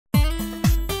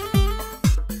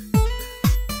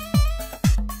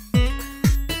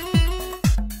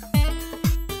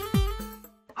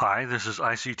Hi, this is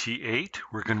ICT 8.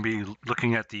 We're going to be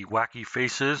looking at the Wacky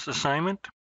Faces assignment.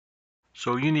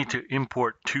 So you need to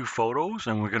import two photos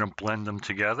and we're going to blend them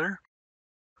together.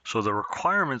 So the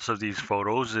requirements of these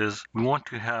photos is we want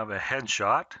to have a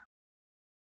headshot.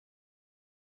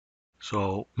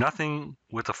 So nothing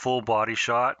with a full body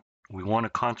shot. We want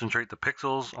to concentrate the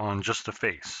pixels on just the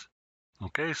face.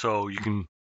 Okay, so you can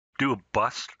do a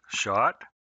bust shot,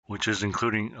 which is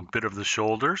including a bit of the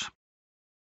shoulders.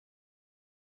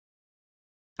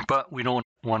 But we don't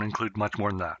want to include much more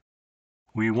than that.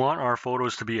 We want our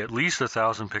photos to be at least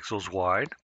 1,000 pixels wide.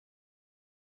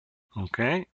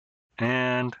 Okay,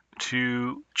 and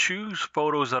to choose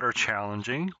photos that are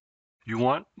challenging, you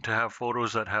want to have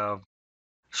photos that have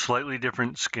slightly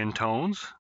different skin tones.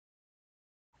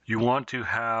 You want to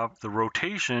have the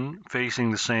rotation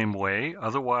facing the same way,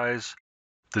 otherwise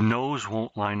the nose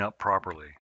won't line up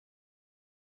properly.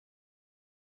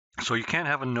 So you can't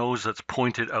have a nose that's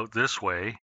pointed out this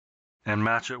way and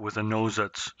match it with a nose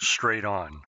that's straight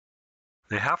on.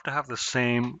 They have to have the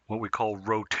same, what we call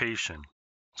rotation.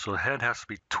 So the head has to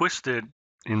be twisted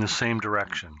in the same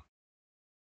direction.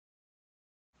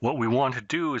 What we want to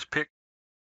do is pick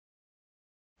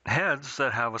heads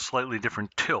that have a slightly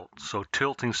different tilt, so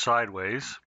tilting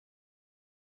sideways.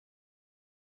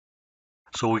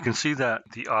 So we can see that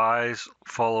the eyes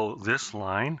follow this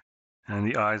line and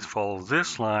the eyes follow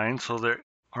this line, so they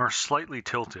are slightly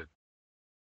tilted.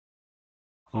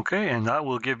 Okay, and that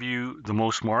will give you the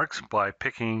most marks by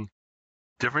picking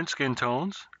different skin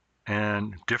tones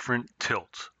and different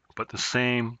tilts, but the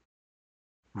same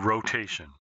rotation.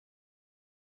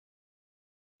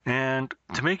 And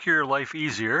to make your life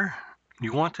easier,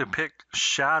 you want to pick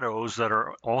shadows that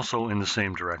are also in the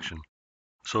same direction.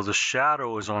 So the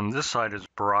shadow is on this side of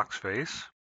Barack's face,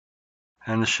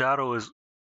 and the shadow is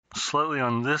slightly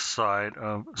on this side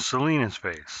of Selena's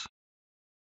face.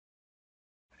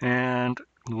 And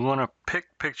we want to pick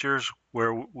pictures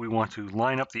where we want to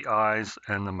line up the eyes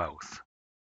and the mouth.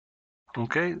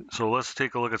 Okay, so let's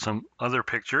take a look at some other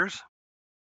pictures.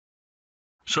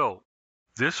 So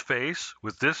this face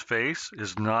with this face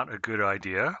is not a good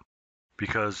idea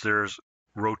because there's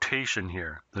rotation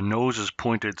here. The nose is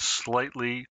pointed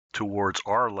slightly towards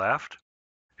our left.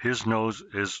 His nose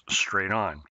is straight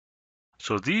on.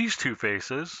 So these two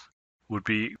faces would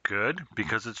be good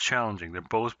because it's challenging. They're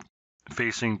both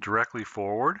facing directly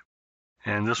forward,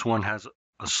 and this one has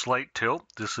a slight tilt.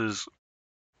 This is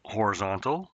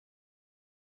horizontal.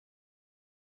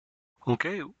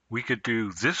 Okay, we could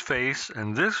do this face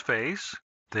and this face.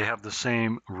 They have the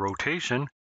same rotation.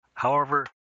 However,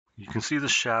 you can see the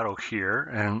shadow here,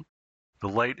 and the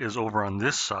light is over on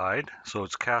this side, so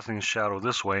it's casting a shadow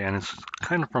this way, and it's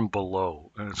kind of from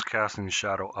below, and it's casting the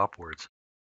shadow upwards.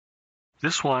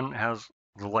 This one has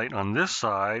the light on this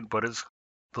side, but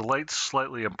the light's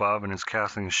slightly above, and it's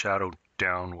casting a shadow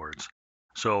downwards.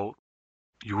 So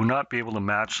you will not be able to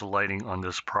match the lighting on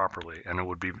this properly, and it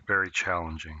would be very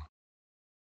challenging.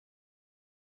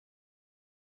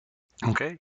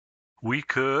 Okay, we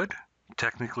could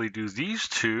technically do these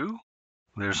two.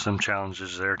 There's some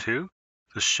challenges there too.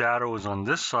 The shadow is on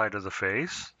this side of the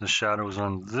face. The shadow is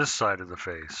on this side of the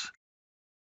face.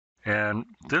 And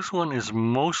this one is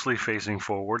mostly facing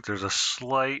forward. There's a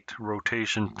slight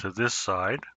rotation to this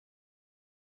side,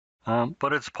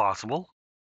 but it's possible.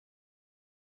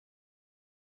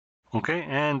 Okay,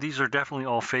 and these are definitely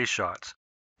all face shots.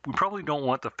 We probably don't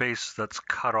want the face that's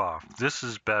cut off. This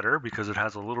is better because it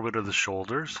has a little bit of the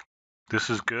shoulders.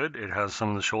 This is good. It has some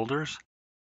of the shoulders.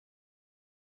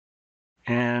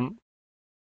 And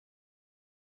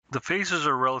the faces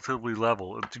are relatively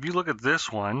level. If you look at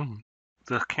this one,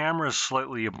 the camera is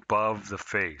slightly above the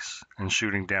face and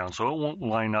shooting down, so it won't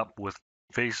line up with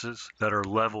faces that are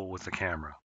level with the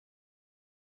camera.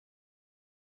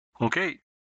 Okay,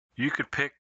 you could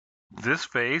pick this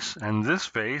face and this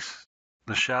face.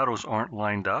 The shadows aren't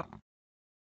lined up,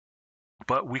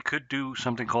 but we could do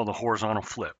something called a horizontal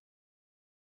flip.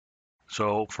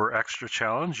 So for extra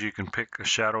challenge, you can pick a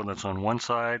shadow that's on one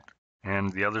side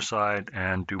and the other side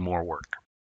and do more work.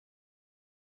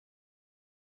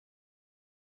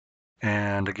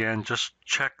 And again, just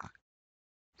check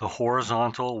the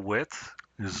horizontal width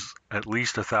is at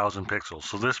least 1,000 pixels.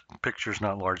 So this picture's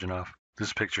not large enough.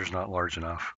 This picture's not large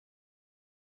enough.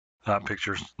 That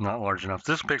picture's not large enough.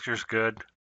 This picture's good.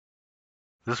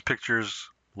 This picture's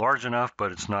large enough,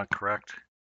 but it's not correct.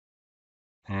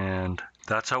 And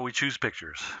that's how we choose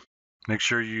pictures. Make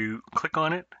sure you click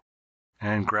on it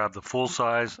and grab the full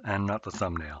size and not the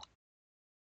thumbnail.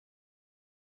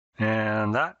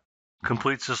 And that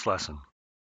completes this lesson.